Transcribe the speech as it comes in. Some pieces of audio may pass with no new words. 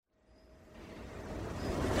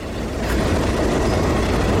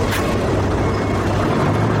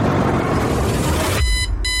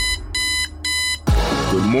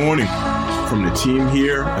morning from the team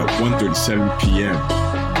here at 1:37 p.m.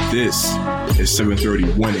 This is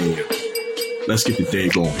 7:31 a.m. Let's get the day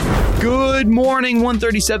going. Good morning,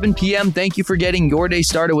 1:37 p.m. Thank you for getting your day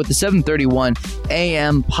started with the 7:31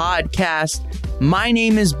 a.m. podcast. My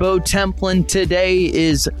name is Bo Templin. Today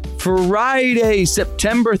is Friday,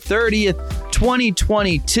 September 30th,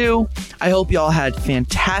 2022. I hope y'all had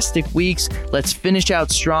fantastic weeks. Let's finish out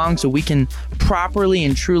strong so we can properly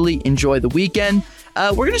and truly enjoy the weekend.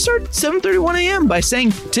 We're going to start 7:31 a.m. by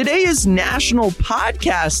saying today is National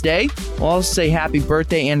Podcast Day. We'll also say happy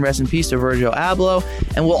birthday and rest in peace to Virgil Abloh.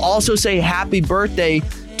 And we'll also say happy birthday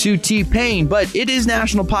to T-Pain. But it is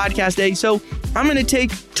National Podcast Day, so I'm going to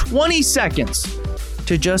take 20 seconds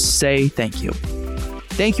to just say thank you.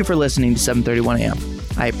 Thank you for listening to 7:31 a.m.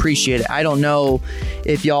 I appreciate it. I don't know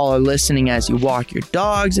if y'all are listening as you walk your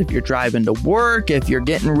dogs, if you're driving to work, if you're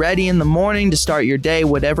getting ready in the morning to start your day,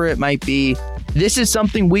 whatever it might be. This is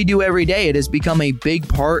something we do every day. It has become a big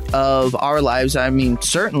part of our lives. I mean,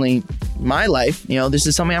 certainly my life. You know, this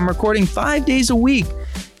is something I'm recording 5 days a week.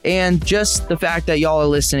 And just the fact that y'all are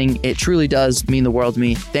listening, it truly does mean the world to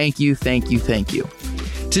me. Thank you, thank you, thank you.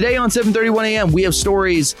 Today on 7:31 a.m., we have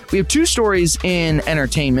stories. We have two stories in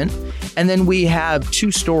entertainment, and then we have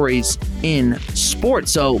two stories in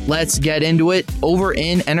sports. So let's get into it over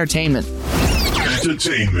in entertainment.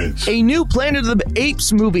 A new Planet of the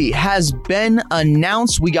Apes movie has been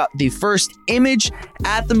announced. We got the first image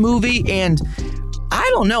at the movie, and I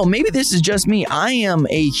don't know, maybe this is just me. I am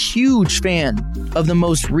a huge fan of the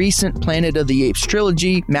most recent Planet of the Apes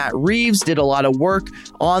trilogy. Matt Reeves did a lot of work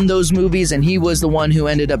on those movies, and he was the one who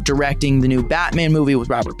ended up directing the new Batman movie with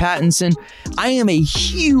Robert Pattinson. I am a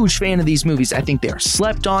huge fan of these movies. I think they are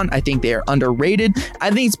slept on. I think they are underrated.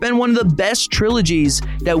 I think it's been one of the best trilogies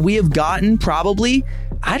that we have gotten probably,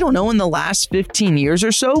 I don't know, in the last 15 years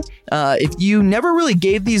or so. If you never really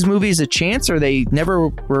gave these movies a chance or they never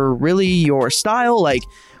were really your style, like,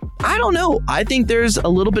 I don't know. I think there's a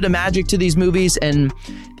little bit of magic to these movies and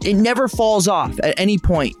it never falls off at any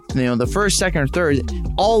point. You know, the first, second, or third,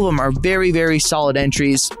 all of them are very, very solid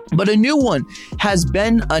entries. But a new one has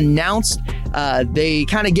been announced. They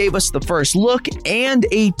kind of gave us the first look and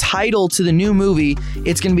a title to the new movie.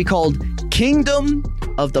 It's going to be called Kingdom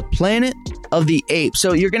of the Planet of the Apes.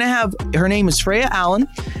 So you're going to have, her name is Freya Allan,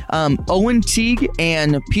 Owen Teague,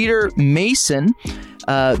 and Peter Mason,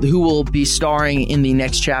 who will be starring in the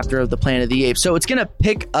next chapter of the Planet of the Apes. So it's going to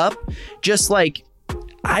pick up just like,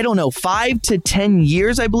 I don't know, 5 to 10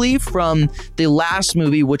 years, I believe, from the last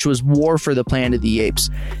movie, which was War for the Planet of the Apes.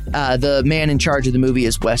 The man in charge of the movie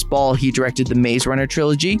is Wes Ball. He directed the Maze Runner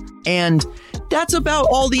trilogy. And that's about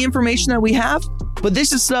all the information that we have. But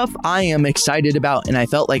this is stuff I am excited about, and I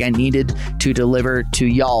felt like I needed to deliver to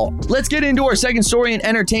y'all. Let's get into our second story in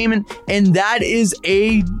entertainment, and that is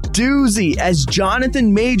a doozy, as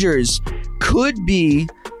Jonathan Majors could be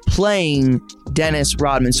playing Dennis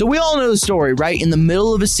Rodman. So we all know the story, right? In the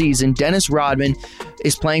middle of a season, Dennis Rodman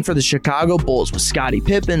is playing for the Chicago Bulls with Scottie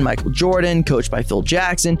Pippen, Michael Jordan, coached by Phil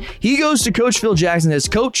Jackson. He goes to Coach Phil Jackson and says,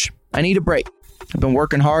 "Coach, I need a break. I've been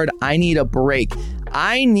working hard. I need a break.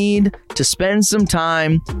 I need to spend some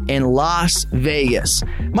time in Las Vegas."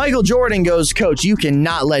 Michael Jordan goes, "Coach, you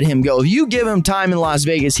cannot let him go. If you give him time in Las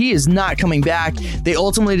Vegas, he is not coming back." They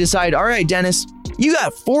ultimately decide, all right, Dennis, you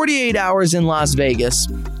got 48 hours in Las Vegas.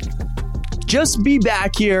 Just be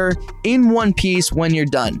back here in one piece when you're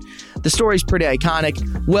done. The story's pretty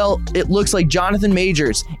iconic. Well, it looks like Jonathan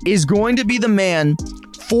Majors is going to be the man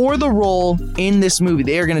for the role in this movie.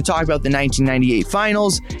 They are going to talk about the 1998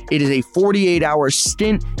 finals. It is a 48-hour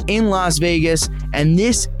stint in Las Vegas, and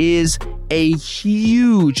this is a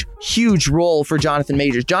huge, huge role for Jonathan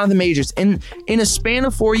Majors. Jonathan Majors, in a span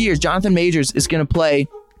of 4 years, Jonathan Majors is going to play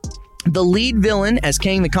the lead villain as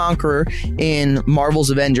Kang the Conqueror in Marvel's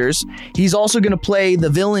Avengers. He's also going to play the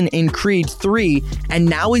villain in Creed 3, and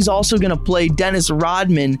now he's also going to play Dennis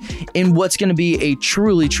Rodman in what's going to be a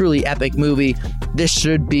truly, truly epic movie. This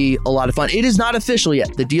should be a lot of fun. It is not official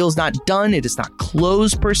yet. The deal's not done. It is not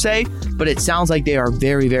closed per se, but it sounds like they are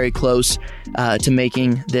very, very close to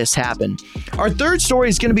making this happen. Our third story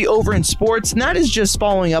is going to be over in sports, and that is just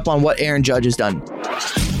following up on what Aaron Judge has done.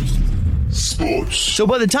 Sports. So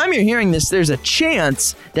by the time you're hearing this, there's a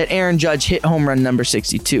chance that Aaron Judge hit home run number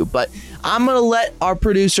 62. But I'm going to let our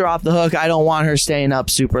producer off the hook. I don't want her staying up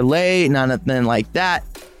super late, nothing like that.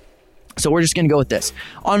 So we're just going to go with this.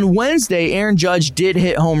 On Wednesday, Aaron Judge did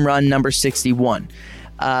hit home run number 61.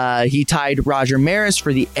 He tied Roger Maris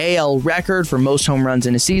for the AL record for most home runs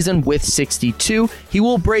in a season with 62. He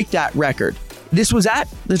will break that record. This was at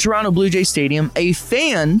the Toronto Blue Jays Stadium. A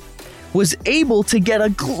fan was able to get a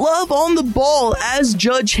glove on the ball as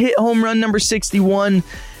Judge hit home run number 61,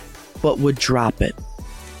 but would drop it.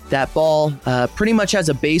 That ball pretty much has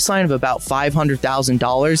a baseline of about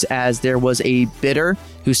 $500,000, as there was a bidder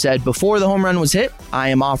who said before the home run was hit, I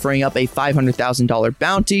am offering up a $500,000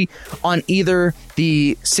 bounty on either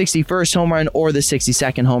the 61st home run or the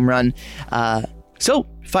 62nd home run. So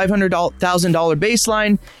 $500,000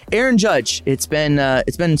 baseline. Aaron Judge, it's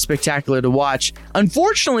been spectacular to watch.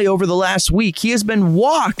 Unfortunately, over the last week, he has been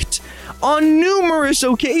walked on numerous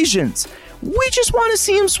occasions. We just want to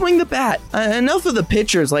see him swing the bat. Enough of the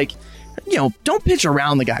pitchers, don't pitch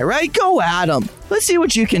around the guy, right? Go at him. Let's see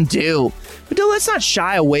what you can do. But let's not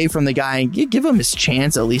shy away from the guy and give him his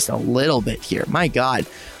chance at least a little bit here. My God.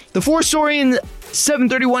 The fourth story in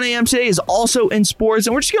 7:31 a.m. today is also in sports,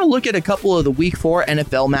 and we're just going to look at a couple of the Week 4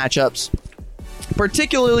 NFL matchups,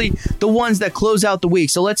 particularly the ones that close out the week.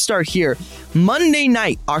 So let's start here. Monday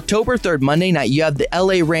night, October 3rd, Monday night, you have the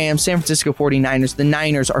LA Rams, San Francisco 49ers. The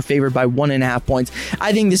Niners are favored by 1.5 points.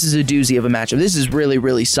 I think this is a doozy of a matchup. This is really,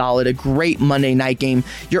 really solid. A great Monday night game.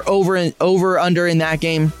 You're over under in that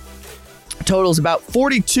game. Totals about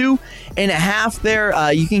 42.5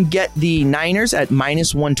 there. You can get the Niners at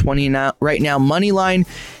minus 120 right now. Money line.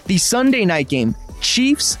 The Sunday night game,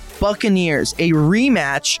 Chiefs Buccaneers, a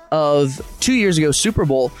rematch of 2 years ago Super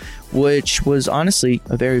Bowl, which was honestly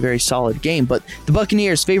a very, very solid game. But the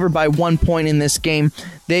Buccaneers favored by 1 point in this game.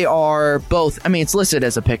 They are both, it's listed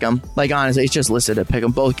as a pick'em. Honestly, it's just listed at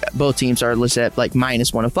pick'em. Both teams are listed at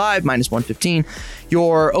minus 105, minus 115.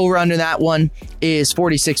 Your over under that one is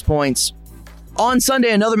 46 points. On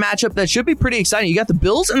Sunday, another matchup that should be pretty exciting. You got the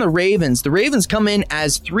Bills and the Ravens. The Ravens come in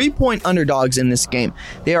as 3-point underdogs in this game.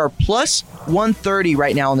 They are plus 130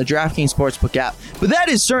 right now on the DraftKings Sportsbook app. But that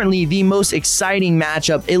is certainly the most exciting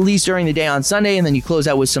matchup, at least during the day on Sunday. And then you close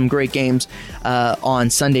out with some great games on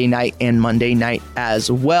Sunday night and Monday night as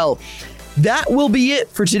well. That will be it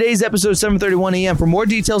for today's episode of 7:31 a.m. For more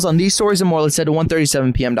details on these stories and more, let's head to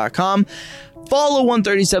 137pm.com. Follow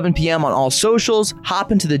 137 PM on all socials.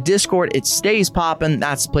 Hop into the Discord. It stays poppin'.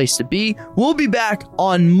 That's the place to be. We'll be back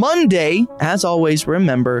on Monday. As always,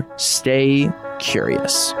 remember, stay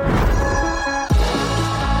curious.